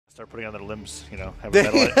Start putting on their limbs, you know, have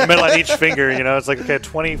a metal on each finger, you know. It's like, okay,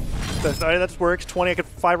 20, that works. 20, I could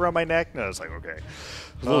 5 around my neck. No, it's like, okay.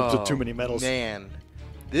 A little bit too many metals. Man,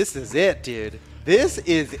 this is it, dude. This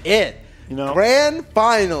is it. You know, Grand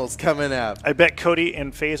Finals coming up. I bet Cody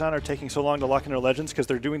and Phazon are taking so long to lock in their legends because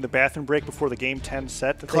they're doing the bathroom break before the Game 10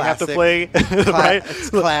 set that they have to play. Right?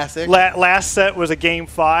 It's classic. Last set was a Game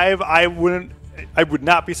 5. I would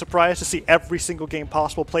not be surprised to see every single game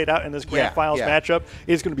possible played out in this Grand Finals matchup.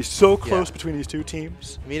 It's going to be so close between these two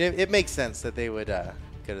teams. I mean, it makes sense that they would go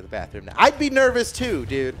to the bathroom now. I'd be nervous too,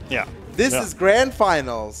 dude. Yeah. This is Grand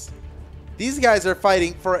Finals. These guys are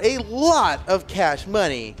fighting for a lot of cash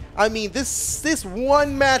money. I mean, this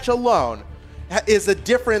one match alone is a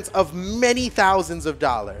difference of many thousands of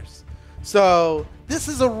dollars. So this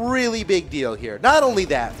is a really big deal here. Not only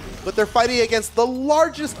that, but they're fighting against the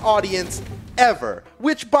largest audience ever.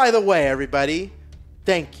 Which, by the way, everybody,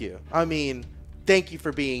 thank you. I mean, thank you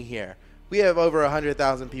for being here. We have over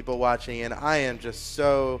 100,000 people watching, and I am just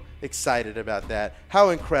so excited about that.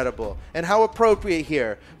 How incredible and how appropriate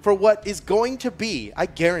here for what is going to be, I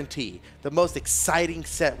guarantee, the most exciting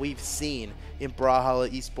set we've seen in Brawlhalla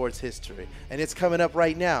esports history. And it's coming up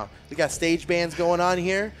right now. We got stage bands going on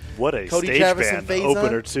here. What a Cody, stage Travis, band and Phazon.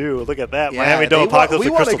 Opener, too. Look at that. Yeah, Miami Dome Apocalypse we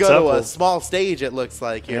at Crystal want to go Temple. to a small stage, it looks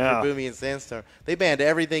like, here for Boomie and Sandstorm. They banned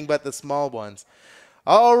everything but the small ones.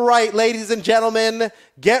 All right, ladies and gentlemen,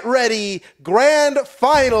 get ready. Grand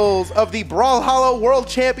Finals of the Brawlhalla World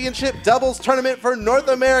Championship Doubles Tournament for North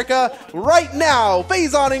America right now.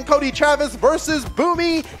 Phazon and Cody Travis versus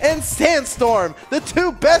Boomie and Sandstorm, the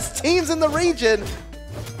two best teams in the region.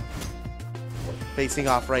 Facing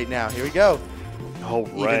off right now. Here we go. All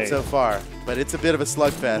right. Even so far, but it's a bit of a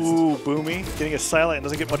slugfest. Ooh, Boomie getting a silent and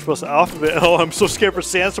doesn't get much else off of it. Oh, I'm so scared for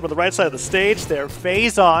Sandstorm on the right side of the stage there.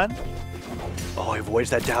 Phazon. Oh, he avoids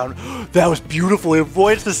that down. That was beautiful. He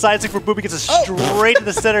avoids the side stick for Boomie, gets it straight to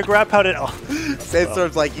the center grab pound.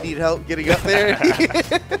 Sandstorm's like, you need help getting up there?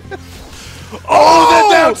 Oh, that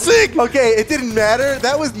down sig! Okay, it didn't matter.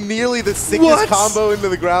 That was nearly the sickest combo into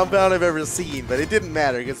the ground pound I've ever seen, but it didn't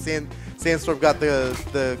matter because Sandstorm got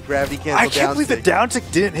the gravity cancel down. I can't believe the down stick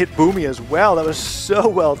didn't hit Boomie as well. That was so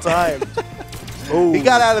well timed. He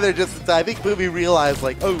got out of there just in time. I think Boomie realized,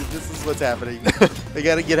 like, oh, this is what's happening. They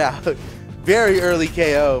got to get out. Very early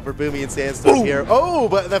KO for Boomie and Sandstorm here. Oh,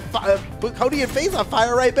 but Cody and Phazon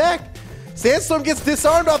fire right back. Sandstorm gets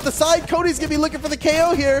disarmed off the side. Cody's going to be looking for the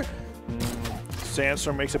KO here.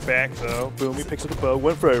 Sandstorm makes it back, though. Boomie picks up the bow.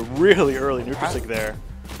 Went for a really early neutral stick there.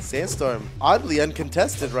 Sandstorm oddly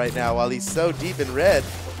uncontested right now while he's so deep in red.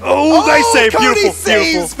 Oh, nice save. Cody Beautiful.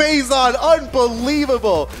 saves Phazon.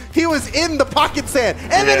 Unbelievable. He was in the pocket sand,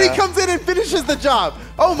 and then he comes in and finishes the job.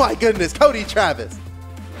 Oh, my goodness. Cody Travis.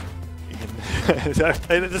 This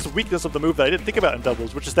is a weakness of the move that I didn't think about in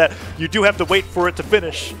doubles, which is that you do have to wait for it to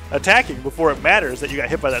finish attacking before it matters that you got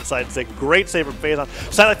hit by that side stick. Great save from Phazon.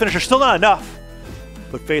 Silent finisher still not enough,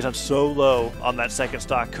 but Phazon's so low on that second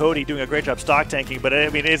stock. Cody doing a great job stock tanking, but I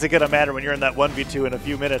mean, is it going to matter when you're in that 1v2 in a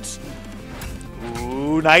few minutes?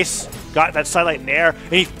 Ooh, nice. Got that sidelight nair,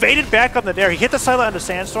 and he faded back on the nair. He hit the sidelight onto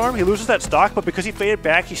Sandstorm. He loses that stock, but because he faded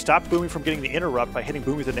back, he stopped Boomie from getting the interrupt by hitting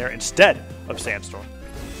Boomie with the nair instead of Sandstorm.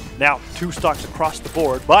 Now, 2 stocks across the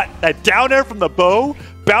board, but that down air from the bow,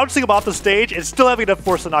 bouncing him off the stage, and still having enough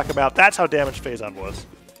force to knock him out. That's how damaged Phazon was.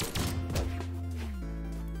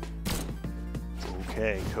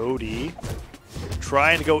 Okay, Cody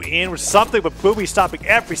trying to go in with something, but Boomie stopping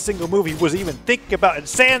every single move he was even thinking about. And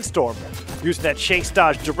Sandstorm using that chase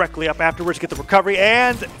dodge directly up afterwards to get the recovery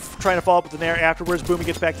and trying to follow up with the nair afterwards. Boomie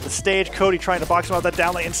gets back to the stage. Cody trying to box him out that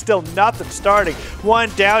down lane and still nothing starting. One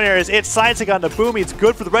down air is it. Side stick onto Boomie. It's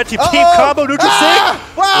good for the red team. Team combo neutral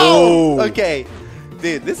stick. Wow. Oh. Okay.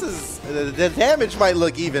 Dude, this is the damage might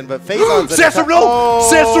look even, but Phazon's Sandstorm,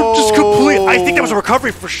 Sandstorm just complete. I think that was a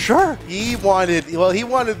recovery for sure. He wanted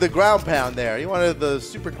the ground pound there. He wanted the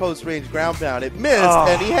super close range ground pound. It missed,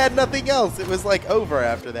 and he had nothing else. It was like over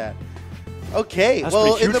after that. Okay,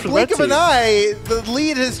 well, in the blink of an eye, the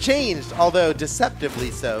lead has changed, although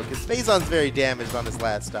deceptively so, because Phazon's very damaged on his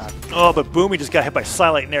last stock. Oh, but Boomie just got hit by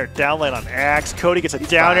sidelight nair down lane on Axe. Cody gets a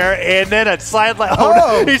down air and then a sidelight. Oh,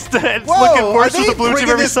 no. He's looking worse with the blue team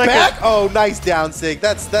every second. Back? Oh, nice down sig.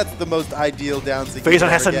 That's the most ideal down sig. Phazon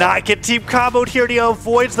has to not get team comboed here. He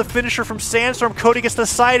avoids the finisher from Sandstorm. Cody gets the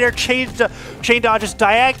side air, chain dodges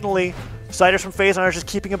diagonally. Siders from Phazon are just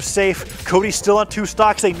keeping him safe. Cody's still on 2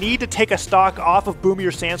 stocks. They need to take a stock off of Boomie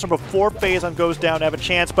or Sandstorm before Phazon goes down to have a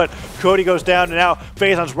chance, but Cody goes down, and now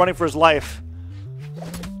Phazon's running for his life.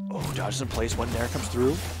 Oh, dodges in place when Nair comes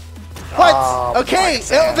through. What? Okay,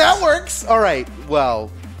 that works. All right, well,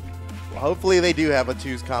 Hopefully they do have a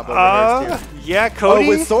twos combo reverse too. Yeah, Cody. Oh,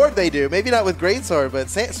 with sword they do. Maybe not with great sword, but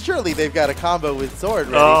surely they've got a combo with sword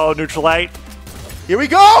ready. Oh, neutral light. Here we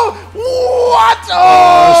go! What?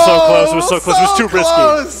 Oh, it was so close. It was so close. It was too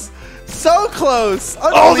risky. So close.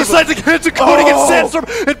 Oh, the sides again to Cody gets Sandstorm,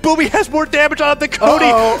 and Boomie has more damage on him than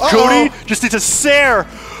Cody. Cody just needs a Sair.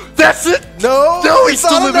 That's it. No, he's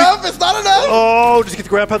not enough. It's not enough. Oh, just get the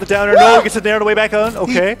grab pound the down air. No, he gets it there on the way back on.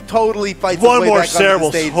 Okay. He totally fights one his way more back Sair onto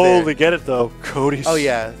will the stage totally get it though. Cody's. Oh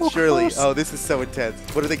yeah, so surely. close. Oh, this is so intense.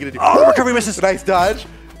 What are they gonna do? Oh, recovery misses. Nice dodge.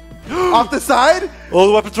 Off the side. Oh,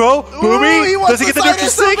 the weapon throw. Boomie. Does he get the neutral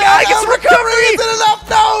sink? I get the recovery. Is it enough?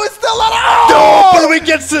 No, it's still not. Oh, Boomie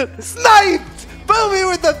gets it. Sniped. Boomie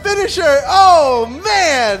with the finisher. Oh,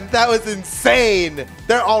 man. That was insane.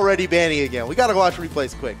 They're already banning again. We got to watch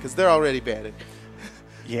replays quick because they're already banning.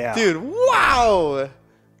 Yeah. Dude, wow.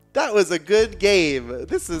 That was a good game.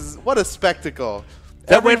 This is, what a spectacle.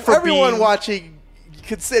 Everyone watching,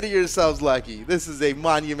 consider yourselves lucky. This is a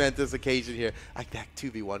monumentous occasion here. That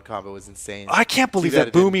 2v1 combo was insane. I can't believe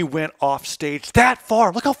that Boomie went off stage that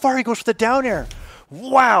far. Look how far he goes for the down air.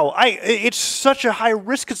 Wow, it's such a high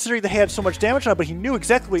risk considering they had so much damage on it, but he knew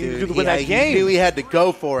exactly what he needed to do to win that game. He knew he had to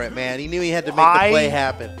go for it, man. He knew he had to make the play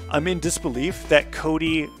happen. I'm in disbelief that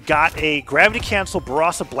Cody got a gravity cancel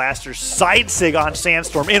Barasa Blaster side sig on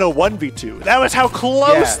Sandstorm in a 1v2. That was how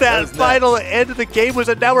close that final end of the game was,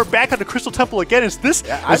 and now we're back on the Crystal Temple again. Is this?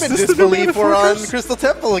 I'm in disbelief we're on Crystal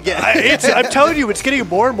Temple again. I'm telling you, it's getting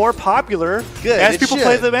more and more popular as people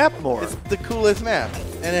play the map more. It's the coolest map,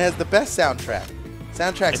 and it has the best soundtrack.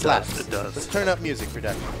 Soundtrack slaps. It does. Let's turn up music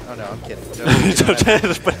production. Oh no, I'm kidding.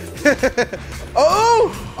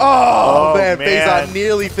 Oh man, Phazon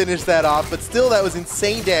nearly finished that off, but still that was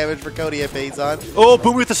insane damage for Cody and Phazon. Oh,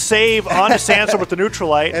 Boomie with the save onto Sandstorm with the neutral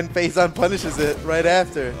light. And Phazon punishes it right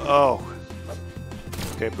after. Oh.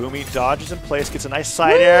 Okay, Boomie dodges in place, gets a nice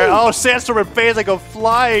side air. Oh, Sandstorm and Phazon go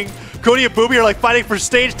flying. Cody and Boomie are like fighting for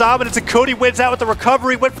stage dominance, and Cody wins out with the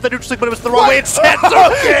recovery. Went for the neutral stick, but it was the wrong way. And Sandstorm. No!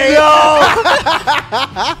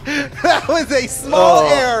 That was a small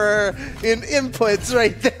error in inputs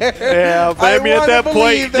right there. Yeah, but I mean, at that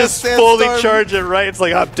point, just fully charge it, right? It's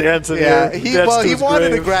like, I'm dancing here. He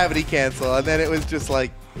wanted a gravity cancel, and then it was just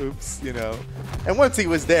like, oops, you know. And once he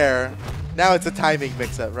was there, now it's a timing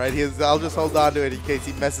mix-up, right? I'll just hold on to it in case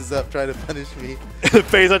he messes up trying to punish me.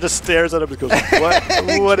 Phazon just stares at him and goes, "What?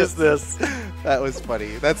 What is this?" That was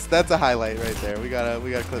funny. That's a highlight right there. We gotta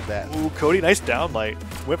clip that. Ooh, Cody, nice down light.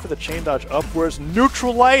 Went for the chain dodge upwards.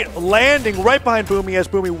 Neutral light landing right behind Boomie as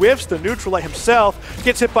Boomie whiffs the neutral light himself.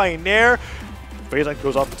 Gets hit by a nair. Phazon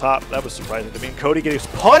goes off the top. That was surprising to me. And Cody getting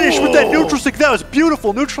punished with that neutral stick. That was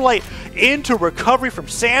beautiful. Neutral light into recovery from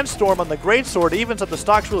Sandstorm on the great sword. Evens up the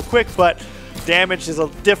stocks real quick, but damage is a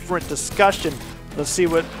different discussion. Let's see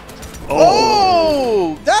what.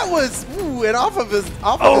 Oh, that was and off of his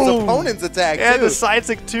opponent's attack too. And the side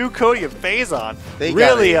stick too. Cody and Phazon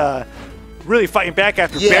really fighting back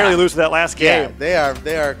after barely losing that last game. Yeah,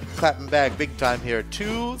 they are clapping back big time here.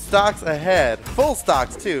 2 stocks ahead, full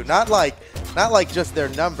stocks too. Not like just their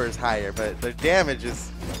numbers higher, but their damage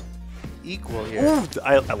is equal here. Ooh,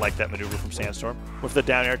 I like that maneuver from Sandstorm with the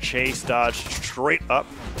down air chase dodge straight up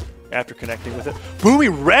after connecting with it. Boomie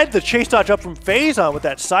read the chase dodge up from Phazon with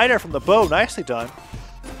that side air from the bow. Nicely done.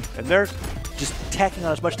 And they're just tacking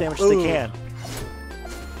on as much damage as they can.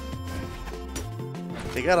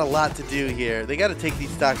 They got a lot to do here. They got to take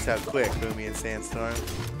these stocks out quick, Boomie and Sandstorm.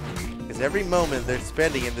 Because every moment they're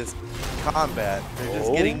spending in this combat, they're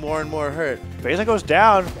just getting more and more hurt. Phazon goes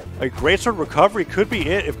down. A great sword recovery could be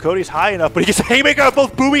it if Cody's high enough, but he gets a haymaker on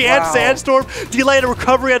both Boomie and Sandstorm. Delayed a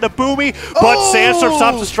recovery on the Boomie, but Sandstorm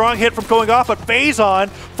stops a strong hit from going off, but Phazon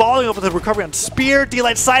following up with a recovery on Spear.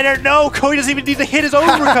 Delayed side air. No, Cody doesn't even need to hit his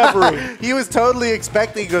own recovery. He was totally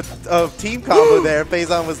expecting a team combo there.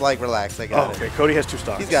 Phazon was like, relax, I got it. Okay, Cody has 2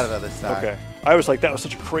 stocks. He's got another stock. Okay. I was like, that was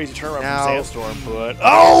such a crazy turnaround from Sandstorm, but...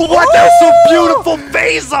 Oh, what? That was so beautiful,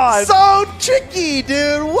 Phazon! So tricky,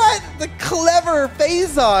 dude! What? The clever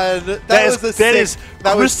Phazon! That is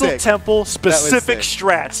Crystal Temple specific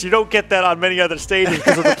strats. You don't get that on many other stages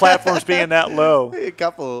because of the platforms being that low. A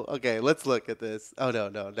couple. Okay, let's look at this. Oh, no.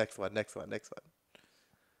 Next one.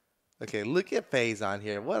 Okay, look at Phazon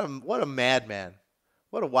here. What a madman.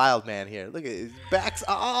 What a wild man here. Look at his backs.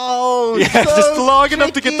 Oh, yeah, so just long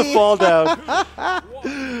enough to get the fall down.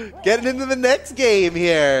 Getting into the next game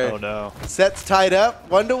here. Oh, no. Sets tied up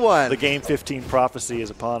 1-1. The Game 15 prophecy is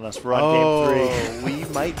upon us. We're on Game 3. We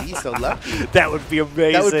might be so lucky. That would be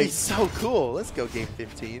amazing. That would be so cool. Let's go Game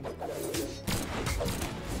 15.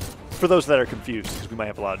 For those that are confused, because we might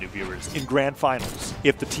have a lot of new viewers, in Grand Finals,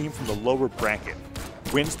 if the team from the lower bracket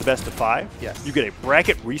wins the best of 5, Yes. you get a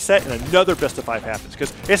bracket reset and another best of 5 happens.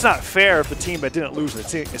 Because it's not fair if the team that didn't lose in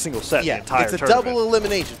a single set the entire it's a tournament. double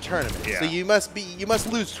elimination tournament. Yeah. So you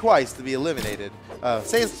must lose twice to be eliminated.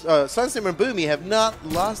 Sandstorm Boomie have not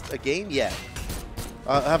lost a game yet.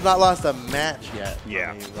 Have not lost a match yet.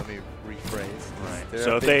 Yeah. Let me rephrase. Right. There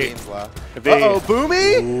So are if big they, games left. if they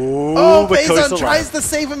Boomie! Ooh, Oh, but Cody's Phazon still tries alive. to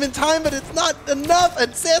save him in time, but it's not enough.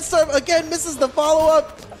 And Sandstorm again misses the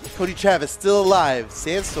follow-up. Cody Travis still alive.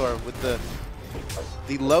 Sandstorm with the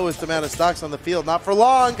lowest amount of stocks on the field. Not for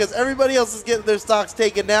long, because everybody else is getting their stocks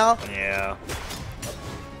taken now. Yeah.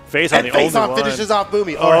 Phazon, And the only Phazon one. finishes off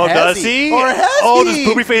Boomie. Oh, Or has does he? Or has oh, he?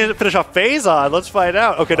 does Boomie finish off Phazon? Let's find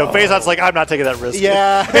out. Okay, no, Phazon's like, I'm not taking that risk.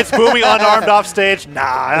 Yeah. It's Boomie unarmed off stage. Nah,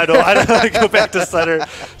 I don't want to go back to center.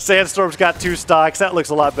 Sandstorm's got 2 stocks. That looks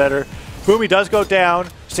a lot better. Boomie does go down.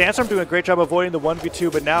 Sandstorm doing a great job avoiding the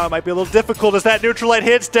 1v2, but now it might be a little difficult as that neutral light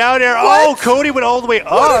hits down air. What? Oh, Cody went all the way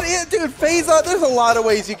up. What dude, Phazon, there's a lot of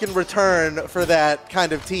ways you can return for that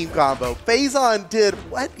kind of team combo. Phazon did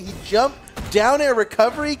what? He jumped down air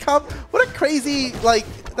recovery combo? What a crazy, like,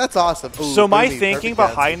 that's awesome. Ooh, So my Boomie, thinking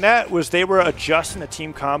perfect behind that was they were adjusting the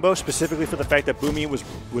team combo specifically for the fact that Boomie was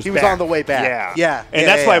He was back. on the way back. Yeah. Yeah. And yeah,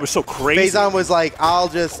 that's yeah, why yeah. it was so crazy. Phazon was like, I'll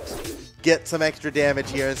just get some extra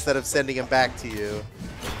damage here instead of sending him back to you.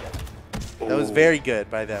 That was very good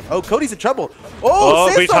by them. Oh, Cody's in trouble. Oh,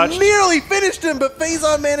 but he Sandstorm touched. nearly finished him, but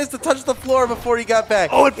Phazon managed to touch the floor before he got back.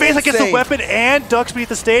 Oh, and Phazon gets the Insane. weapon and ducks beneath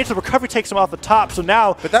the stage. The recovery takes him off the top. So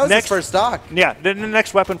now, But that was next, his first stock. Yeah, then the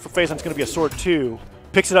next weapon for Phazon is going to be a sword 2.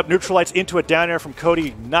 Picks it up, neutralites into a down air from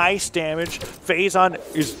Cody. Nice damage. Phazon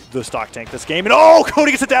is the stock tank this game. And oh,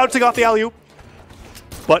 Cody gets a down stick off the alley-oop.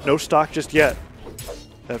 But no stock just yet.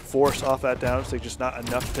 That force off that down stick just not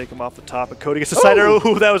enough to take him off the top. And Cody gets a side arrow.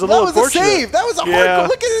 Ooh, that was a little That was a unfortunate. save. That was a hardcore.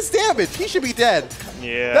 Look at his damage. He should be dead.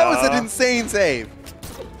 Yeah. That was an insane save.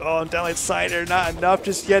 Oh, and down light side air, not enough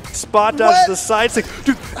just yet. Spot dodge What? the side stick.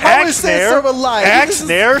 Dude, How is Sandstorm alive? Axe This is-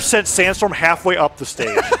 Nair sent Sandstorm halfway up the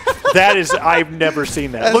stage. That is, I've never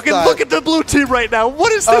seen that. That's Look at the blue team right now.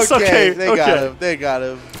 What is this? Okay, they got him. They got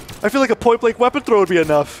him. I feel like a point blank weapon throw would be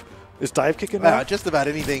enough. Is dive kick enough? Wow, just about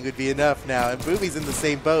anything would be enough now. And Boomie's in the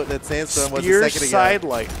same boat that Sandstorm was a Spear second ago. side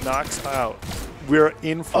light knocks out. We're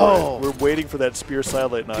in for Oh. it. We're waiting for that spear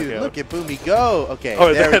side light knockout. Dude, look at Boomie go. Okay,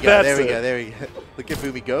 Oh, there we go. that's There we it. go. There we go. Look at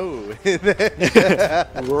Boomie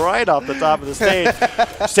go. Right off the top of the stage.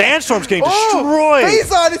 Sandstorm's getting Oh, destroyed.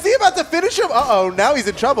 Phazon, is he about to finish him? Uh-oh, now he's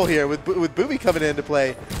in trouble here with Boomie coming into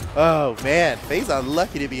play. Oh, man. Phazon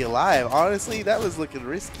lucky to be alive. Honestly, that was looking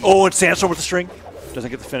risky. Oh, and Sandstorm with the string. Doesn't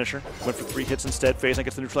get the finisher. Went for 3 hits instead. Phazon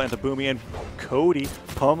gets the neutral into Boomie, and Cody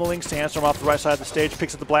pummeling Sandstorm off the right side of the stage.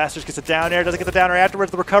 Picks up the blasters, gets a down air. Doesn't get the down air afterwards.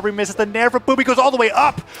 The recovery misses the nair, but Boomie goes all the way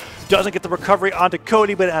up. Doesn't get the recovery onto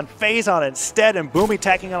Cody, but on Phazon instead, and Boomie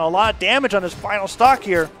tacking on a lot of damage on his final stock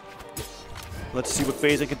here. Let's see what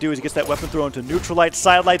Phazon can do as he gets that weapon thrown into neutral light.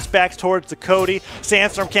 Side lights back towards the Cody.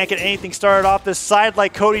 Sandstorm can't get anything started off this side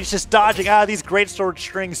light. Cody's just dodging out of these great sword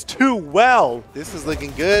strings too well. This is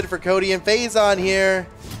looking good for Cody and Phazon here.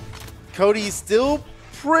 Cody's still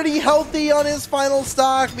pretty healthy on his final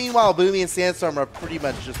stock. Meanwhile, Boomie and Sandstorm are pretty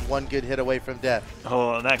much just one good hit away from death.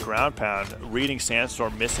 Oh, and that ground pound, reading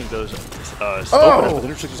Sandstorm, missing those openers, but the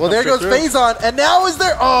neutral just Well, comes there straight goes through. Phazon, and now is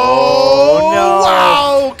there? Oh, no.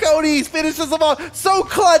 Wow, Cody finishes them off so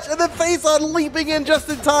clutch, and then Phazon leaping in just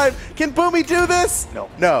in time. Can Boomie do this? No.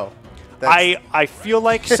 No. I feel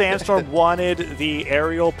like Sandstorm wanted the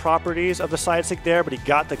aerial properties of the side stick there, but he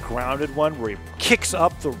got the grounded one where he kicks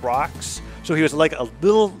up the rocks. So he was like a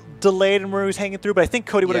little delayed in where he was hanging through, but I think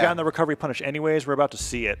Cody would have gotten the recovery punish anyways. We're about to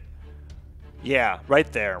see it. Yeah,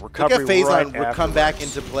 right there. Recovery Look at Phazon right come back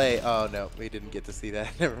afterwards. into play. Oh, no, we didn't get to see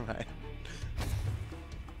that. Never mind.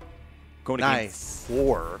 Going to game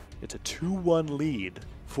 4. It's a 2-1 lead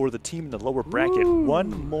for the team in the lower bracket. Ooh.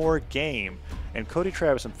 One more game, and Cody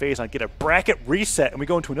Travis and Phazon get a bracket reset, and we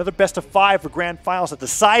go into another best of 5 for grand finals that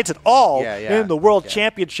decides it all in the World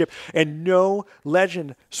Championship. And no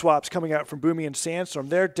legend swaps coming out from Boomie and Sandstorm.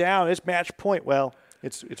 They're down. It's match point. Well,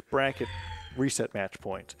 it's bracket reset match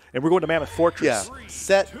point, and we're going to Mammoth Fortress. Yeah,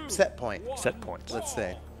 set point. Set points. Let's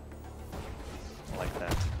say. I like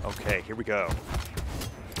that. Okay, here we go.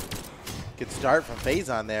 Good start from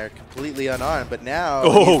Phazon there, completely unarmed, but now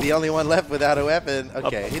Oh. he's the only one left without a weapon.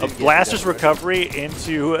 Okay, he A didn't get blaster's the weapon. recovery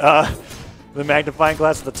into the magnifying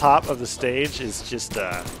glass at the top of the stage is just,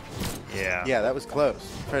 yeah. Yeah, that was close.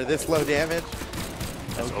 For this low damage,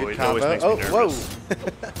 That's good always combo. makes me Oh, nervous.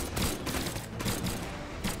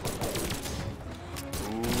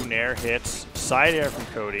 whoa. Ooh, nair hits. Side air from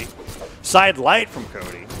Cody. Side light from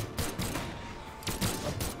Cody.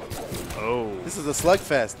 Oh. This is a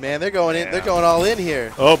slugfest, man. They're going in. They're going all in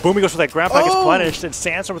here. Oh, Boomie goes for that ground pound, gets punished, and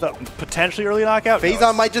Sandstorm with a potentially early knockout.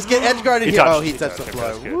 Phazon might just get edge guarded here. Oh, he touched the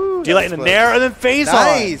floor. D-Light in the nair, and then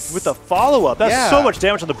Phazon with the follow-up. That's so much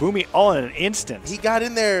damage on the Boomie all in an instant. He got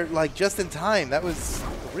in there like just in time. That was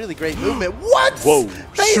a really great movement. What? Whoa.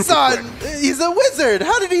 Phazon, he's a wizard.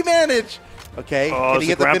 How did he manage? Okay, can he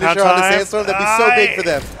get the finisher on the Sandstorm? That'd be so big for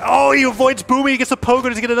them. Oh, he avoids Boomie. He gets a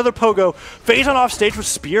pogo to get another pogo. Phazon off stage with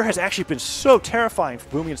Spear has actually been so terrifying for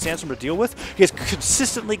Boomie and Sandstorm to deal with. He has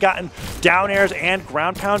consistently down airs and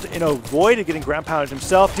ground pounds and avoided getting ground pounded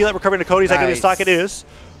himself. D-Light recovering to Cody's like stock it is.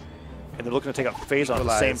 And they're looking to take out Phazon at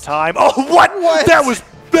the same time. Oh, what? That was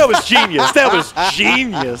genius. That was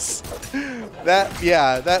genius.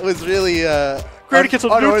 That was really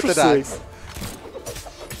unorthodox.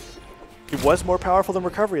 He was more powerful than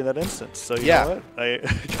Recovery in that instance. So you know what? I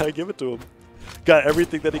gotta give it to him. Got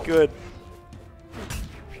everything that he could.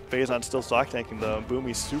 Phazon still stock tanking though.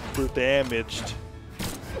 Boomie super damaged.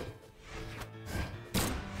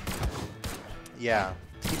 Yeah.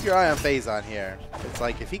 Keep your eye on Phazon here. It's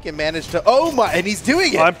like if he can manage to and he's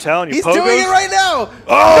doing it. I'm telling you, he's doing it right now.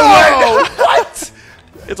 Oh no! What?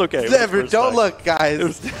 It's okay. Never. Don't look,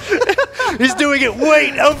 guys. He's doing it.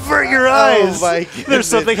 Wait, avert your eyes. Oh my goodness. There's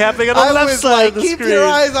something happening on the left side of the screen. Keep your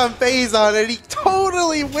eyes on Phazon, and he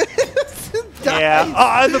totally wins.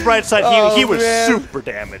 On the bright side, he was super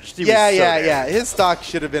damaged. Yeah. His stock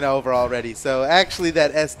should have been over already. So actually,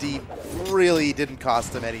 that SD really didn't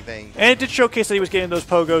cost him anything. And it did showcase that he was getting those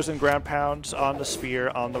pogos and ground pounds on the Spear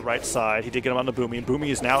on the right side. He did get him on the Boomie, and Boomie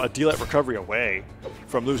is now a D-Light recovery away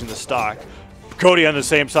from losing the stock. Cody on the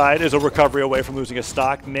same side is a recovery away from losing a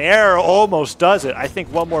stock. Nair almost does it. I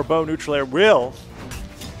think one more bow neutral air will.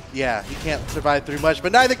 Yeah, he can't survive through much,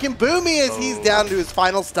 but neither can Boomie as he's down to his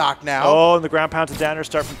final stock now. Oh, and the ground pounds and downers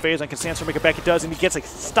start from Phazon. Can Sandstorm make it back? He does, and he gets a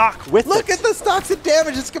stock with it. Look at the stocks and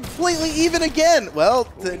damage. It's completely even again.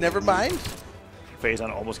 Well, never mind. Phazon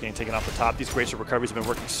almost getting taken off the top. These Gracer recoveries have been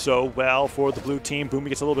working so well for the blue team. Boomie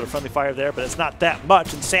gets a little bit of friendly fire there, but it's not that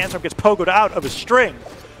much, and Sandstorm gets pogoed out of his string.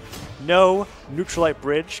 No Neutralite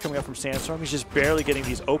bridge coming up from Sandstorm. He's just barely getting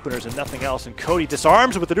these openers and nothing else. And Cody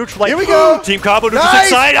disarms with the Neutralite. Here we go. Team combo to the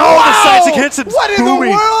side. Oh, the side hits it. What in the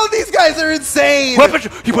world? These guys are insane.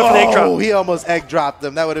 He put the egg drop. Oh, he almost egg dropped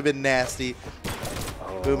them. That would have been nasty.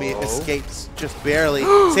 Boomie escapes just barely.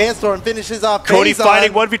 Sandstorm finishes off Cody Phazon.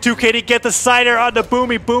 fighting 1v2. Katie get the cider on the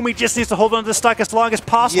Boomie. Boomie just needs to hold on to the stock as long as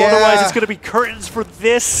possible. Otherwise, it's going to be curtains for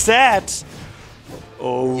this set.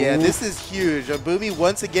 Oh. Yeah, this is huge. Boomie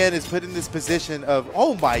once again is put in this position of,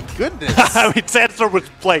 oh my goodness. I mean, Sandstorm was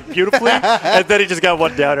playing beautifully, and then he just got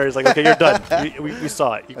one down there. He's like, okay, you're done. We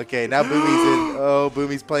saw it. Okay, now Boomie's in. Oh,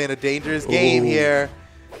 Boomie's playing a dangerous game here.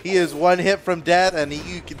 He is one hit from death, and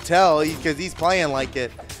you can tell because he's playing like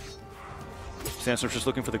it. Sandstorm's just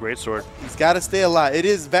looking for the greatsword. He's got to stay alive. It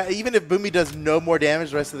is even if Boomie does no more damage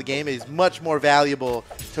the rest of the game, it is much more valuable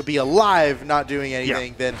to be alive, not doing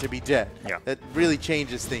anything, than to be dead. Yeah. That really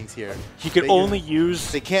changes things here. He could only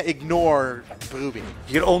use... They can't ignore Boomie.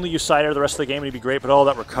 He could only use cider the rest of the game, and he'd be great, but all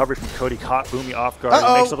that recovery from Cody caught Boomie off guard.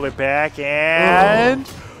 He makes it all the way back,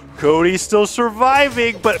 and... Cody's still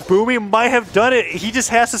surviving, but Boomie might have done it. He just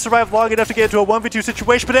has to survive long enough to get into a 1v2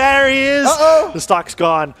 situation, but there he is. The stock's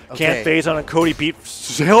gone. Can't Phazon and Cody beat.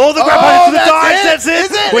 Oh, the grab pound to the dodge. That's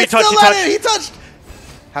it. Is it? Wait, he touched.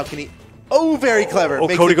 How can he? Oh, very clever. Oh,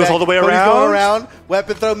 Cody goes all the way around. Cody's going around.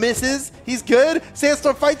 Weapon throw misses. He's good.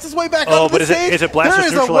 Sandstorm fights his way back up the stage. Is it blast there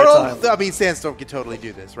is neutral a world. time? I mean, Sandstorm can totally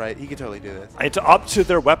do this, right? He can totally do this. It's up to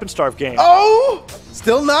their weapon starve game. Oh,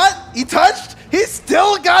 still not. He touched. He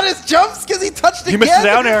still got his jumps because he touched again. He missed the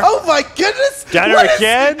down air. Oh my goodness. Down air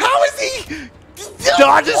again. How is he?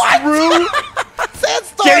 Dodges through.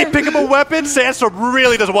 Sandstorm. Can he pick up a weapon? Sandstorm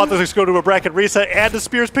really doesn't want this to go to a bracket reset, and the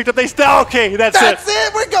Spear's picked up. Okay, that's it. That's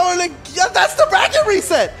it. We're going to. That's the bracket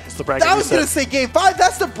reset. It's the bracket reset. I was going to say game 5.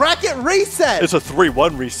 That's the bracket reset. It's a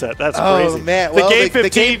 3-1 reset. That's crazy. Oh man, well, the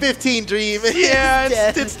game 15 dream. Yeah,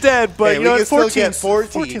 it's dead. But you know, 14 is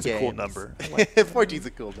a cool number. 14's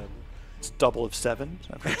a cool number. It's double of 7.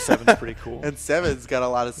 I think 7's pretty cool. And 7's got a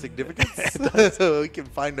lot of significance. So we can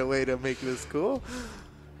find a way to make this cool.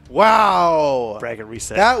 Wow. Bracket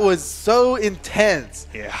reset. That was so intense.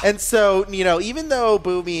 Yeah. And so, you know, even though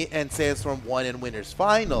Boomie and Sandstorm won in winners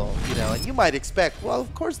final, you know, and you might expect, well,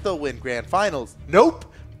 of course they'll win grand finals. Nope.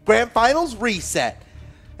 Grand finals reset.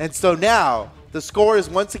 And so now the score is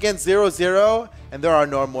once again 0-0, and there are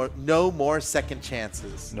no more second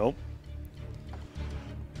chances. Nope.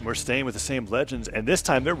 We're staying with the same legends, and this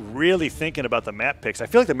time they're really thinking about the map picks. I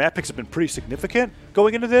feel like the map picks have been pretty significant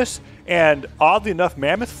going into this, and oddly enough,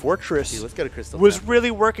 Mammoth Fortress let's go to Crystal was Town. really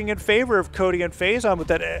working in favor of Cody and Phazon with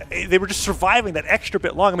that. They were just surviving that extra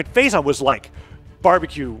bit long. I mean, Phazon was like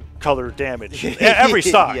barbecue color damage every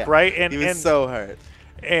stock, Yeah. right? He was so hurt.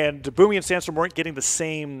 And Boomie and Sandstorm weren't getting the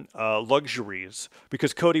same luxuries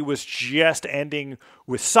because Cody was just ending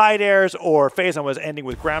with side airs, or Phazon was ending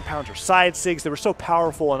with ground pounds or side sigs. They were so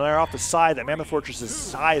powerful and they're off the side that Mammoth Fortress's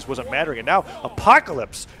size wasn't mattering. And now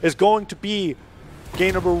Apocalypse is going to be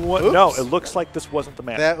game number 1. Oops. No, it looks like this wasn't the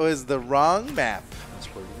map. That was the wrong map. That's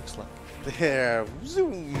what it looks like. There,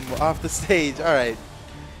 zoom off the stage. All right.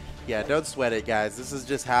 Yeah, don't sweat it, guys. This is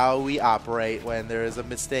just how we operate when there is a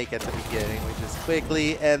mistake at the beginning. We just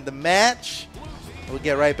quickly end the match. We'll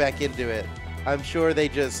get right back into it. I'm sure they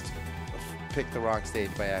just picked the wrong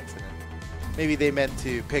stage by accident. Maybe they meant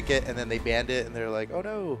to pick it and then they banned it and they're like, oh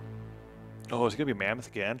no. Oh, is it going to be Mammoth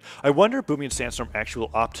again? I wonder if Boomie and Sandstorm actually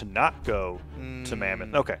will opt to not go to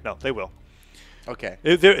Mammoth. Okay, no, they will. Okay.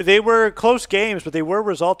 They were close games, but they were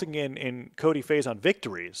resulting in Cody Phazon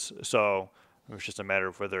victories. So it was just a matter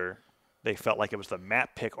of whether they felt like it was the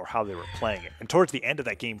map pick or how they were playing it. And towards the end of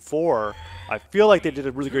that game 4, I feel like they did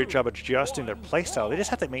a really great job adjusting their playstyle. They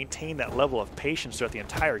just have to maintain that level of patience throughout the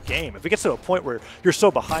entire game. If it gets to a point where you're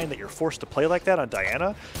so behind that you're forced to play like that on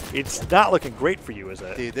Diana, it's not looking great for you, is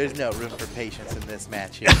it? Dude, there's no room for patience in this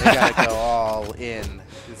match here. They gotta go all in.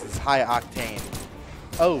 This is high octane.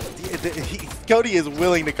 Oh, Cody is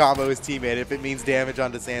willing to combo his teammate if it means damage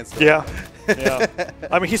onto Sandstorm. Yeah, yeah.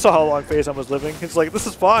 I mean, he saw how long Phazon was living. He's like, this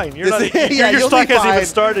is fine. You're not, yeah, your stock hasn't even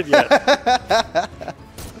started yet.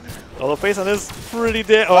 Although Phazon is pretty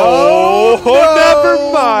dead. Oh, no,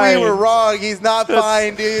 never mind. We were wrong. He's not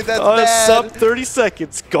fine, dude. That's bad. Sub 30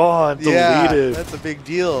 seconds gone. Deleted. Yeah, that's a big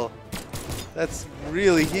deal. That's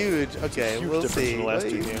really huge. Okay, Huge we'll difference see. in the last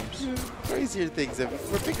 2 games. Crazier things,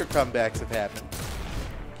 bigger comebacks have happened.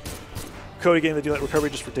 Cody getting the daylight recovery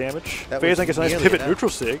just for damage. That was Phazon gets a nice nearly pivot enough. neutral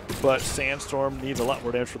sig, but Sandstorm needs a lot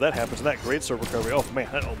more damage for that happens. And that great serve recovery. Oh man,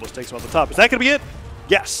 that almost takes him off the top. Is that going to be it?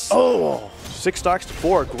 Yes. Oh, 6 stocks to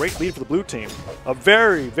 4. Great lead for the blue team. A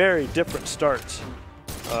very, very different start.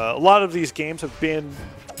 A lot of these games have been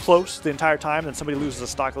close the entire time, then somebody loses a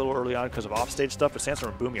stock a little early on because of offstage stuff, but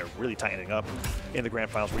Sandstorm and Boomie are really tightening up in the Grand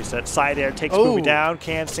Finals reset. Side air takes Boomie down.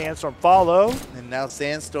 Can Sandstorm follow? and now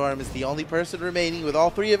Sandstorm is the only person remaining with all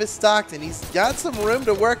 3 of his stocks, and he's got some room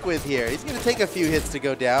to work with here. He's going to take a few hits to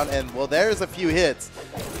go down, and, well, there's a few hits.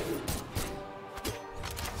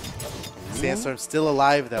 Sandstorm's still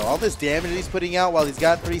alive, though. All this damage he's putting out while he's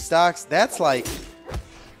got 3 stocks, that's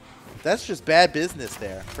just bad business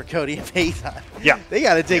there for Cody and Phazon. Yeah. They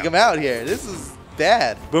got to take him out here. This is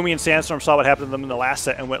bad. Boomie and Sandstorm saw what happened to them in the last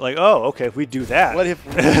set and went like, oh, okay, if we do that. What if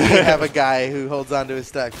we have a guy who holds on to his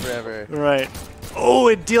stock forever? Right. Oh,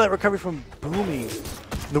 and daylight recovery from Boomie.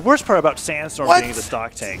 The worst part about Sandstorm getting the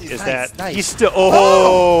stock tank is that he's still.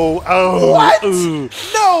 Oh, what? Ooh.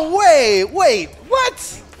 No way! Wait, what?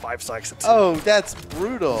 5 stocks. Oh, that's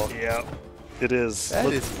brutal. Yeah, it is. That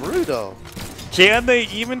is brutal. Can they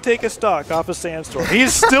even take a stock off of Sandstorm?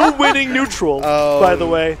 He's still winning neutral, by the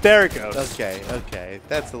way. There it goes. Okay, okay.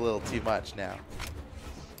 That's a little too much now.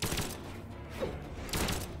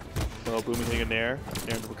 Oh, Boomie hitting a nair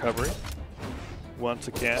into recovery. Once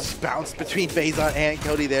again. Bounce between Phazon and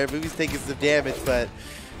Cody there. Boomie's taking some damage, but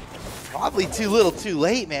probably too little too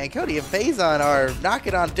late, man. Cody and Phazon are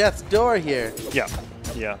knocking on death's door here. Yeah.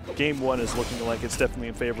 Yeah, game 1 is looking like it's definitely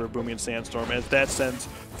in favor of Boomie and Sandstorm, as that sends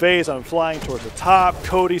Phazon flying towards the top.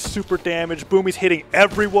 Cody's super damaged. Boomie's hitting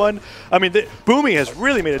everyone. I mean, Boomie has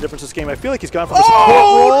really made a difference this game. I feel like he's gone from a support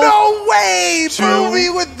role. No way!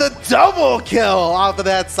 Boomie with the double kill off of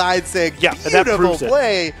that side sig. Yeah, beautiful and that proves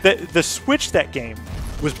play. The switch that game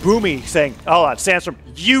was Boomie saying, hold on, Sandstorm,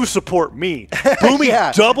 you support me.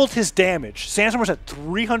 Boomie doubled his damage. Sandstorm was at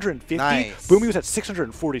 350. Nice. Boomie was at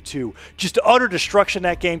 642. Just utter destruction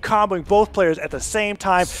that game, comboing both players at the same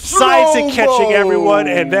time, sides and catching everyone,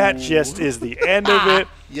 and that just is the end of it.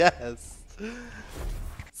 Yes.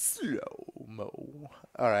 Slow-mo.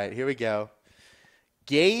 All right, here we go.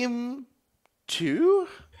 Game 2?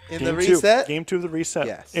 In the reset? Game 2 of the reset.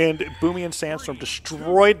 Yes. And Boomie and Sandstorm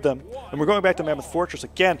destroyed them. And we're going back to Mammoth Fortress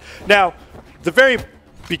again. Now, the very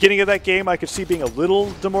beginning of that game I could see being a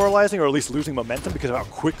little demoralizing, or at least losing momentum because of how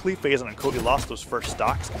quickly Phazon and Cody lost those first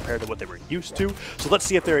stocks compared to what they were used to. So let's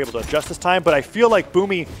see if they're able to adjust this time. But I feel like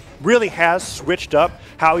Boomie really has switched up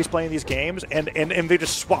how he's playing these games, and they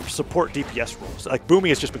just swapped support DPS roles. Like Boomie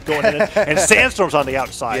has just been going in and Sandstorm's on the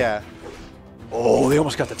outside. Yeah. Oh, they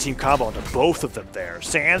almost got the team combo onto both of them there.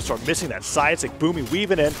 Sandstorm missing that side stick. Boomie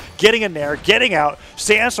weaving in, getting in there, getting out.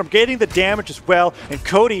 Sandstorm getting the damage as well. And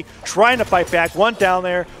Cody trying to fight back. One down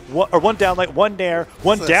there, one down light, one there,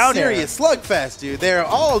 one down there. Serious slugfest, dude. They're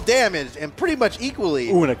all damaged and pretty much equally.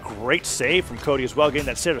 Ooh, and a great save from Cody as well, getting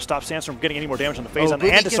that sitter to stop Sandstorm from getting any more damage on the Phazon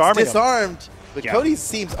Boomie and disarming disarmed. him. But Yeah. Cody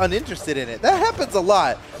seems uninterested in it. That happens a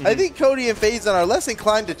lot. I think Cody and Phazon are less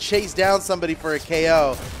inclined to chase down somebody for a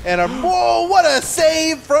KO and are whoa, what a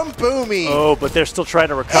save from Boomie. Oh, but they're still trying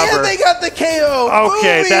to recover. And they got the KO.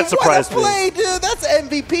 Okay, Boomie, that surprised me. What a play, dude. That's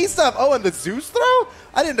MVP stuff. Oh, and the Zeus throw?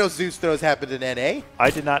 I didn't know Zeus throws happened in NA. I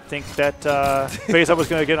did not think that Phazon was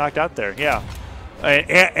going to get knocked out there. Yeah.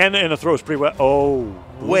 And the throw is pretty well. Oh.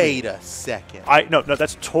 Wait a second. No,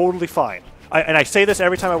 that's totally fine. And I say this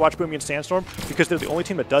every time I watch Boomie and Sandstorm because they're the only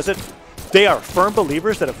team that does it. They are firm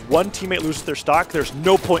believers that if one teammate loses their stock, there's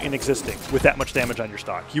no point in existing with that much damage on your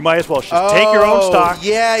stock. You might as well just take your own stock.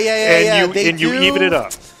 And you even it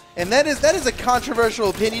up. And that is a controversial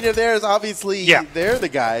opinion of theirs. Obviously, they're the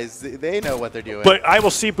guys. They know what they're doing. But I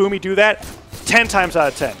will see Boomie do that 10 times out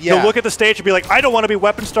of 10. Yeah. He'll look at the stage and be like, I don't want to be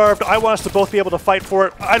weapon starved. I want us to both be able to fight for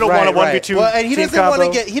it. I don't want a 1v2 Well, and he team doesn't want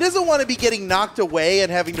to combo. he doesn't want to be getting knocked away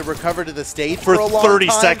and having to recover to the stage For for a long 30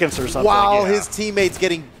 time seconds or something, while yeah. his teammates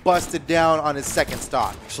getting busted down on his second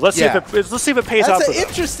stock. So let's see if it pays That's off. an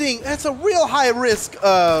interesting. That's a real high risk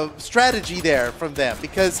strategy there from them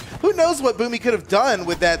because who knows what Boomie could have done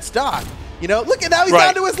with that stock. You know, look at now he's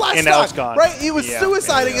down to his last and stock. now it's gone. Right, he was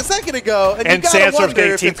suiciding a second ago, and you gotta Sandstorm's wonder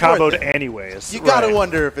getting if team it's worth comboed it. anyways. You gotta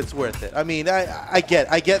wonder if it's worth it. I mean, I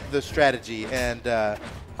get the strategy, and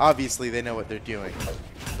obviously they know what they're doing,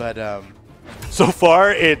 but so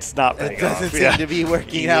far it's not paying it doesn't off. seem to be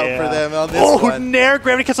working out for them on this one. Nair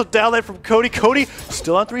gravity cancel downlight from Cody. Cody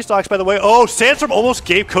still on 3 stocks, by the way. Oh, Sandstorm almost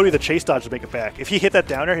gave Cody the chase dodge to make it back. If he hit that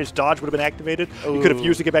down air, his dodge would have been activated. He could have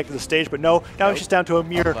used to get back to the stage, but no. Now he's just down to a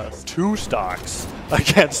mere 2 stocks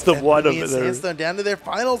against the one of them. Sandstorm down to their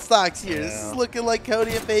final stocks here. This is looking like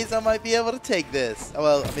Cody and Phazon might be able to take this.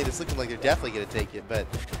 Well, I mean, it's looking like they're definitely going to take it, but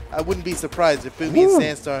I wouldn't be surprised if Boomie and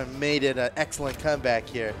Sandstorm made it an excellent comeback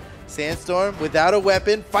here. Sandstorm, without a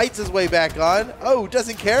weapon, fights his way back on. Oh,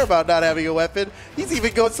 doesn't care about not having a weapon. He's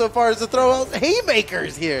even going so far as to throw out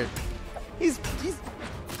haymakers here. He's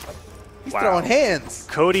throwing hands.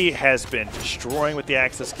 Cody has been destroying with the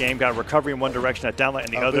axe this game. Got a recovery in one direction, a downlight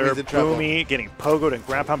in the other. Boomie getting pogoed and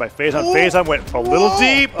ground pound by Phazon. Phazon went a little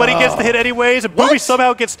deep, but he gets the hit anyways. And Boomie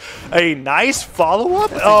somehow gets a nice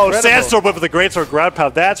follow-up. Oh, Sandstorm went with a great sword ground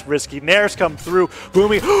pound. That's risky. Nair's come through.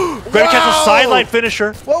 Boomie, gravity cancel sideline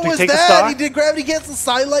finisher. What was that? He did gravity cancel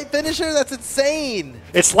sideline finisher? That's insane.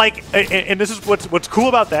 It's like, and this is what's cool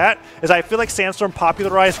about that, is I feel like Sandstorm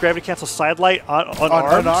popularized gravity cancel sidelight on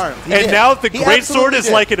arms. And now the great sword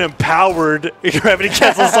is like an empowered gravity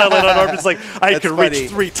cancel sidelight on arms. It's like I can reach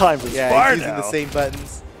 3 times as far using the same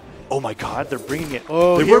buttons. Oh my God, they're bringing it.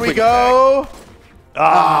 Oh, here we go.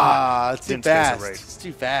 It's too Didn't fast. space it right. It's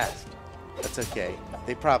too fast. That's okay.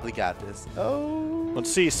 They probably got this. Oh.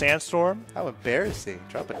 Let's see, Sandstorm. How embarrassing.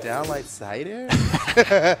 Drop a downlight side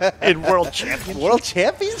air? In World Championship. World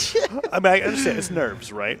Championship? I mean, I understand it's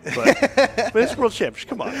nerves, right? But it's World Championship.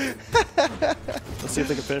 Come on. Let's see if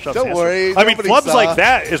they can finish off Don't Sandstorm. worry. I mean, flubs like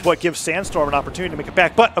that is what gives Sandstorm an opportunity to make it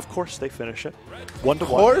back. But, of course, they finish it. 1-1. Of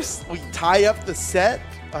course. We tie up the set.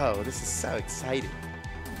 Oh, this is so exciting.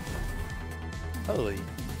 Holy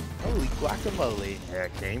guacamole. Yeah,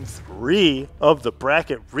 game 3 of the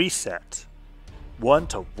bracket reset.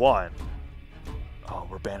 1-1. Oh,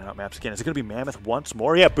 we're banning out maps again. Is it going to be Mammoth once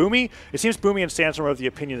more? Yeah, Boomie. It seems Boomie and Sandstorm are of the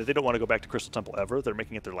opinion that they don't want to go back to Crystal Temple ever. They're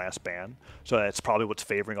making it their last ban. So that's probably what's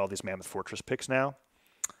favoring all these Mammoth Fortress picks now.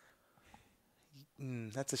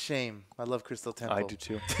 That's a shame. I love Crystal Temple. I do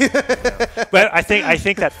too. Yeah. But I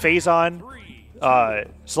think that Phazon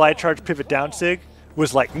slide charge pivot down sig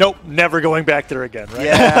was like, nope, never going back there again, right?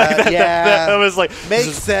 Yeah, that was like,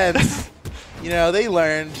 makes sense. You know, they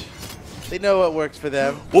learned. They know what works for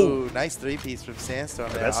them. Ooh, nice 3-piece from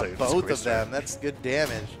Sandstorm there on both of them. That's good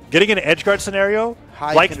damage. Getting an edge guard scenario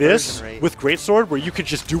High like this rate. with Greatsword, where you could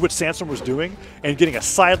just do what Sandstorm was doing and getting a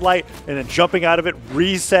side light and then jumping out of it,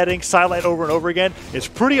 resetting, side light over and over again, is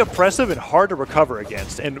pretty impressive and hard to recover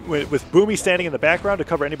against. And with Boomie standing in the background to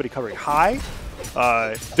cover anybody covering high,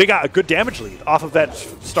 they got a good damage lead off of that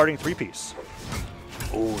starting 3-piece.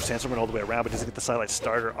 Oh, Sandstorm went all the way around, but doesn't get the side light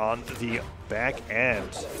starter on the back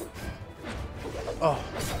end. Oh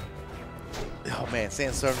man,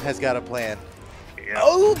 Sandstorm has got a plan. Yeah.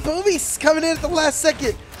 Oh, Boomie's coming in at the last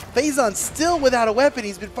second. Phazon still without a weapon.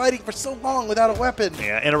 He's been fighting for so long without a weapon.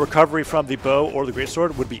 Yeah, and a recovery from the bow or the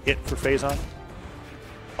greatsword would be it for Phazon.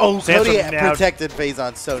 Oh, Cody Sandstorm now protected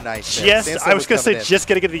Phazon so nice. just, I was going to say, just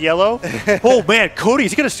going to get the yellow. Oh, man, Cody,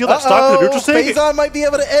 is he going to steal that stock for the neutral sig? Phazon might be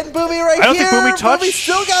able to end Boomie right here. I don't think Boomie touched. Boomie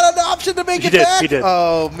still got an option to make it back. He did.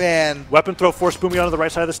 Oh, man. Weapon throw forced Boomie onto the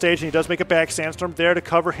right side of the stage, and he does make it back. Sandstorm there to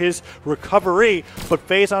cover his recovery, but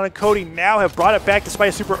Phazon and Cody now have brought it back despite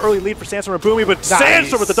a super early lead for Sandstorm and Boomie, but nice.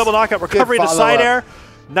 Sandstorm with the double knockout recovery into side air.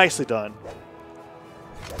 Nicely done.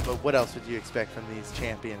 But what else would you expect from these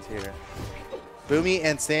champions here? Boomie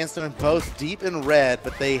and Sandstorm both deep in red,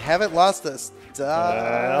 but they haven't lost us.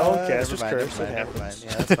 Well, Caster's curse. Never mind.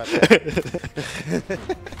 Yeah, that's my bad.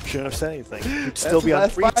 Shouldn't have said anything. You'd still be on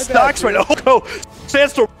 3 stocks right now. Oh, go!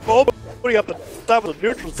 Sandstorm Cody up the top of the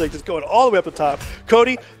neutral sig, just going all the way up the top.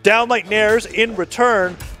 Cody down like Nares in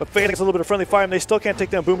return, but Phazon gets a little bit of friendly fire, and they still can't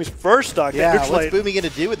take down Boomie's first stock. Yeah, what's Boomie going to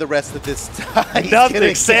do with the rest of this time?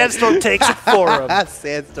 Nothing. Sandstorm takes it for him.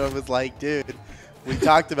 Sandstorm was like, dude, we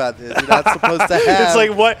talked about this. You're not supposed to have it's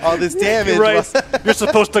like, what? all this damage. Right. You're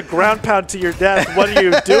supposed to ground pound to your death. What are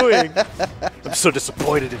you doing? I'm so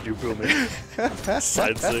disappointed in you, Boomie.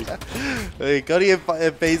 Side sig. Hey, Cody and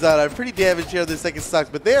Phazon are pretty damaged here on their second stocks,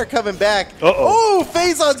 but they are coming back. Uh-oh. Oh,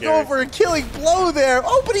 Phazon's going for a killing blow there.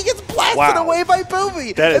 Oh, but he gets blasted away by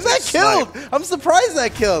Boomie. That killed. I'm surprised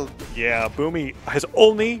that killed. Yeah, Boomie has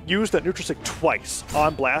only used that neutral sig twice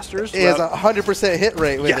on blasters. He has a 100% hit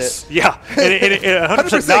rate with it. Yeah, and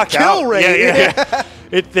 100% knockout. Kill rate. Yeah.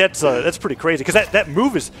 That's pretty crazy because that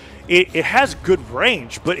move is it has good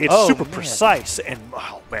range, but it's super precise. And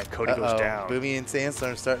oh man, Cody goes down. Boomie and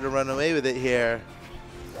Sandstorm starting to run away with it here.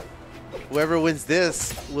 Whoever wins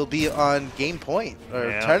this will be on game point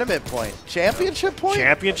or tournament point, championship point.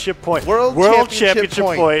 Championship point. World championship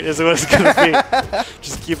point is what it's going to be.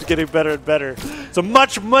 Just keeps getting better and better. So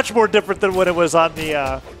much more different than when it was on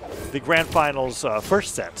the grand finals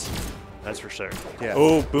first set. That's for sure. Yeah.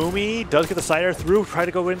 Oh, Boomie does get the side air through. Try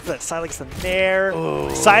to go in for that side like some air.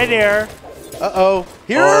 Side air.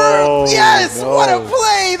 Here. Yes. No. What a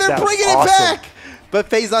play. They're bringing it back. But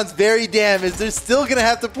Phazon's very damaged. They're still going to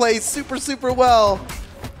have to play super well.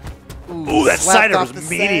 Ooh, that side air was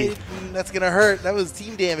meaty. That's going to hurt. That was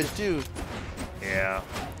team damage, too. Yeah.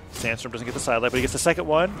 Sandstorm doesn't get the side light, but he gets the second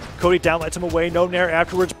one. Cody downlights him away. No nair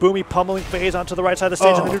afterwards. Boomie pummeling Phazon to the right side of the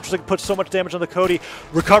stage, and the neutral sig puts so much damage on the Cody.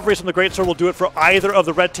 Recoveries from the Great Sword will do it for either of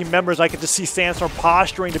the red team members. I can just see Sandstorm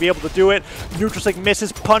posturing to be able to do it. Neutral sig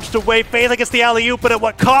misses, punched away. Phazon gets the alley-oop, but at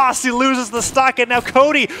what cost? He loses the stock, and now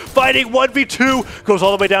Cody fighting 1v2. Goes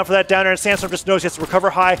all the way down for that down air, and Sandstorm just knows he has to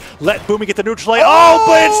recover high. Let Boomie get the neutral light. Oh,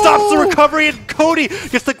 but it stops the recovery, and Cody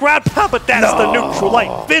gets the ground pound, but that's the neutral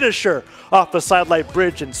light finisher off the sidelight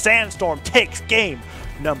bridge, and Sandstorm takes game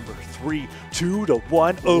number 3,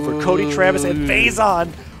 2-1 over Cody, Travis, and Phazon.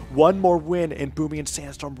 One more win, and Boomie and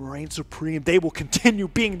Sandstorm reign supreme. They will continue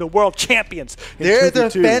being the world champions. They're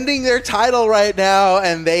defending their title right now,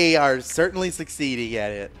 and they are certainly succeeding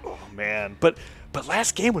at it. Oh, man. But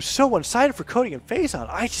last game was so one-sided for Cody and Phazon.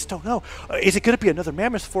 I just don't know. Is it going to be another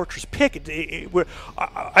Mammoth Fortress pick? Judging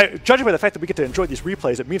by the fact that we get to enjoy these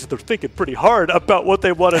replays, it means that they're thinking pretty hard about what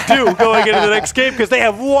they want to do going into the next game because they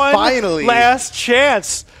have one last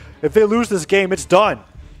chance. If they lose this game, it's done.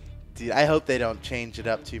 Dude, I hope they don't change it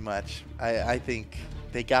up too much. I think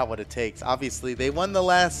they got what it takes. Obviously, they won the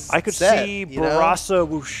last set. I could see Barasa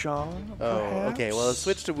Wushang. Perhaps. Okay. Well, a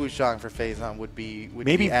switch to Wushang for Phazon would be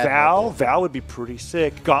maybe Val. Val would be pretty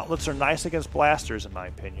sick. Gauntlets are nice against blasters, in my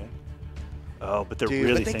opinion. Oh, but they're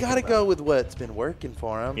really. But they got to go with what's been working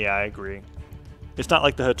for them. Yeah, I agree. It's not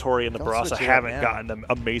like the Hattori and the Barasa haven't gotten them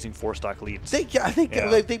amazing 4-stock leads. I think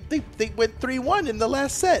they went 3-1 in the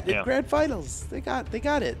last set in grand finals. They got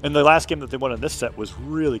it. And the last game that they won in this set was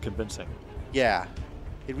really convincing. Yeah.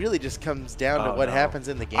 It really just comes down to what happens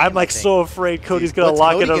in the game. I'm like so afraid Cody's going to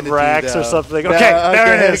lock it up racks or something. Okay,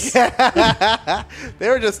 there it is. They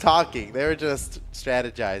were just talking. They were just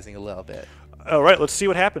strategizing a little bit. All right, let's see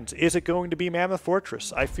what happens. Is it going to be Mammoth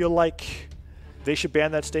Fortress? I feel like they should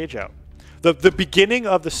ban that stage out. The beginning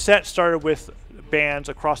of the set started with bans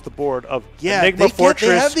across the board of Enigma Fortress,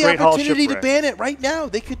 they have the Great Hall opportunity Shipwreck. to ban it right now.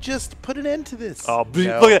 They could just put an end to this. Oh, look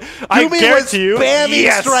at that. I guarantee you.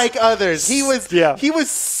 Spamming strike others. He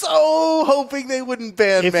was so hoping they wouldn't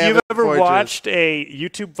ban If Mammoth you've ever Fortress. watched a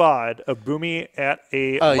YouTube VOD of Boomie at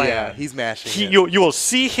a LAN, yeah, he's mashing it. You will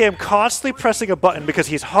see him constantly pressing a button because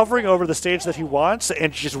he's hovering over the stage that he wants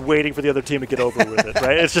and just waiting for the other team to get over with it,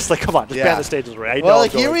 right? It's just like, come on, just ban the stages, right? Well,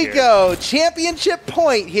 here we go. Championship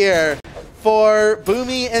point here for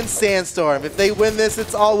Boomie and Sandstorm. If they win this,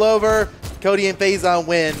 it's all over. Cody and Phazon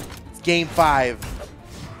win. It's game 5.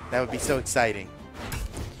 That would be so exciting.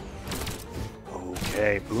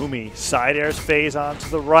 Okay, Boomie side airs Phazon to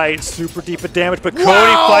the right, super deep in damage, but Wow!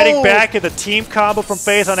 Cody fighting back, and the team combo from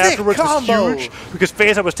Phazon Sick afterwards combo. was huge because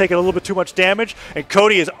Phazon was taking a little bit too much damage, and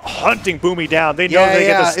Cody is hunting Boomie down. They know Yeah, they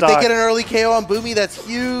get the yeah. stock. If they get an early KO on Boomie, that's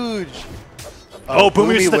huge. Oh,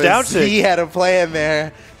 Boomie was the down sig. He had a plan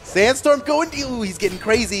there. Sandstorm going, ooh, he's getting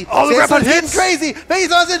crazy. Oh, the Sandstorm's rapid getting hits. crazy.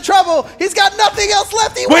 Phazon's in trouble. He's got nothing else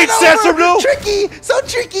left. He Wait, went Sandstorm, over. no. Tricky, so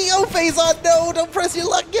tricky. Oh, Phazon, no, don't press your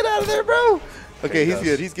luck. Get out of there, bro. Okay, he's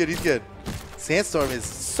good. He's good. He's good. Sandstorm is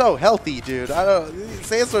so healthy, dude.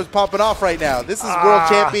 Sandstorm's popping off right now. This is world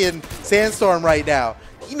champion Sandstorm right now.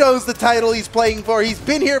 He knows the title he's playing for. He's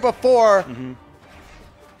been here before.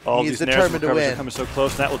 All He's these determined to recoveries win. are coming so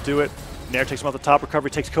close, and that will do it. Nair takes him off the top. Recovery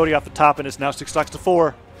takes Cody off the top, and it's now 6 stocks to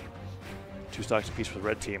 4. 2 stocks apiece for the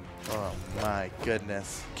red team. Oh my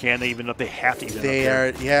goodness. Can they even up? They have to even up They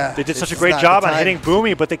here. are, yeah. They did such a It's great not job the on time. hitting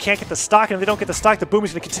Boomie, but they can't get the stock, and if they don't get the stock, the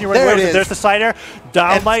Boomie's going to continue running There away it with it. is. There's the side air.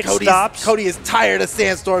 Downlight And stops. Cody is tired of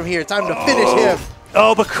Sandstorm here. Time to finish him.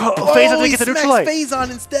 Oh, but Phazon didn't he get the smacks neutral light.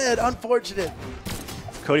 Phazon instead. Unfortunate.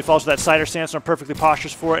 Cody falls with that cider. Sandstorm perfectly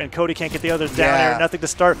postures for it, and Cody can't get the others down Yeah. there. Nothing to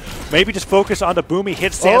start. Maybe just focus on the Boomie.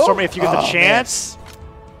 Hit Sandstorm if you get the chance.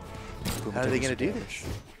 How are they going to do this?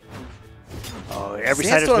 Oh, every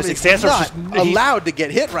cider's Sandstorm missing. is Sandstorm's not just allowed to get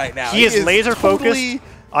hit right now. he is laser totally focused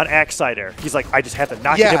on Axe Cider. He's like, I just have to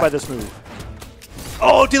not get Yeah. hit by this move.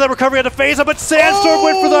 Oh, delay recovery on the Phazon, but Sandstorm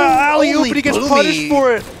went for the alley-oop, holy and he gets Boomie. punished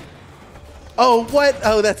for it. Oh, what?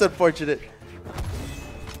 Oh, that's unfortunate.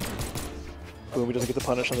 Boomie doesn't get the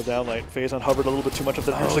punish on the downlight. Phazon hovered a little bit too much of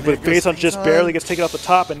the neutral, there but goes Phazon just Phazon. barely gets taken off the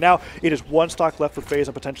top, and now it is 1 stock left for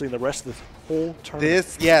Phazon potentially in the rest of this whole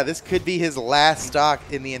tournament. This could be his last stock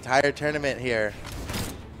in the entire tournament here.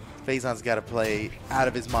 Phazon's got to play out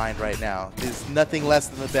of his mind right now. There's nothing less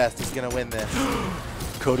than the best is going to win this.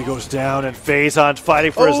 Cody goes down, and Phazon's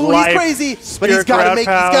fighting for his Oh, life. he's crazy, but he's Spirit got ground to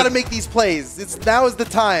pound. make these plays. Now is the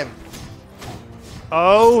time.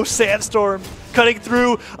 Oh, Sandstorm cutting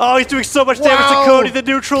through. Oh, he's doing so much damage Wow. to Cody. The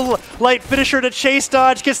neutral light finisher to chase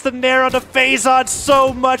dodge gets the Nair onto Phazon.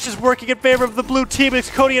 So much is working in favor of the blue team. It's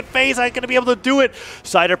Cody and Phazon going to be able to do it.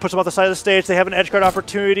 Cider puts him off the side of the stage. They have an edge guard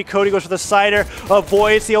opportunity. Cody goes for the Cider,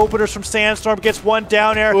 avoids the openers from Sandstorm, gets one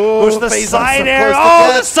down air, goes for the Phazon's side so air. close to Oh,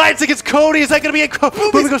 death. the sides against Cody. Is that going to be a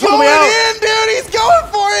Boomie's goes all the way going out? in, dude. He's going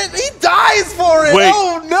for it. He dies for it. Wait,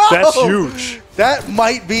 oh, no. that's huge. That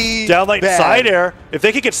might be Downlight bad. side air. If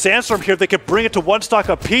they could get Sandstorm here, they could bring it to 1 stock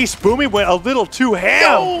apiece. Boomie went a little too ham.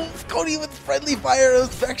 No, Cody with friendly fire. It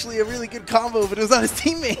was actually a really good combo, but it was on his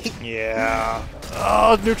teammate. Yeah.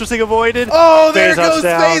 Oh, neutral sig avoided. Oh, there Phazon's goes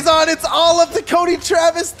down. Phazon. It's all up to Cody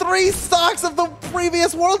Travis. 3 stocks of the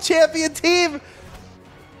previous world champion team.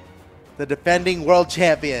 The defending world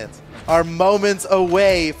champions are moments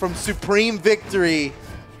away from supreme victory.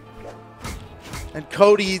 And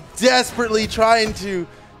Cody desperately trying to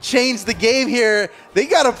change the game here. They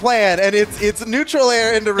got a plan, and it's neutral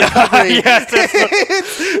air into recovery. Yes,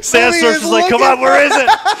 Sandstorm's just like, come looking on, where is it?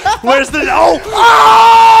 Where's the... Oh!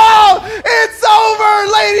 Oh! It's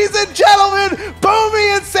over, ladies and gentlemen!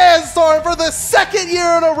 Boomie and Sandstorm, for the 2nd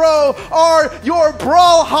year in a row, are your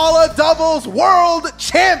Brawlhalla Doubles World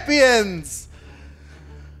Champions!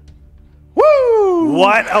 Woo!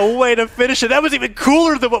 What a way to finish it. That was even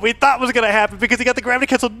cooler than what we thought was going to happen because he got the gravity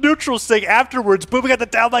cancel neutral sig afterwards. Boomie got the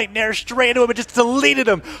downlight Nair straight into him and just deleted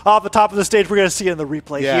him off the top of the stage. We're going to see it in the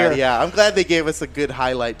replay here. Yeah, I'm glad they gave us a good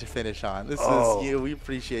highlight to finish on. This Oh. is you. We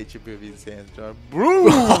appreciate you, Boomie and Sandstorm.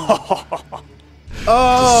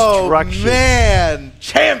 Oh, Destruction. man.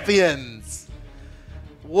 Champions.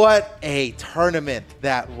 What a tournament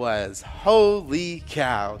that was. Holy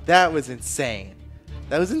cow. That was insane.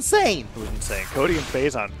 That was insane. It was insane. Cody and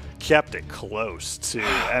Phazon kept it close, too.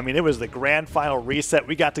 I mean, it was the grand final reset.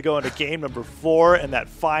 We got to go into game number 4 in that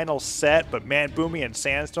final set, but man, Boomie and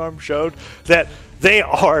Sandstorm showed that they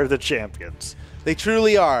are the champions. They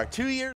truly are. 2 years.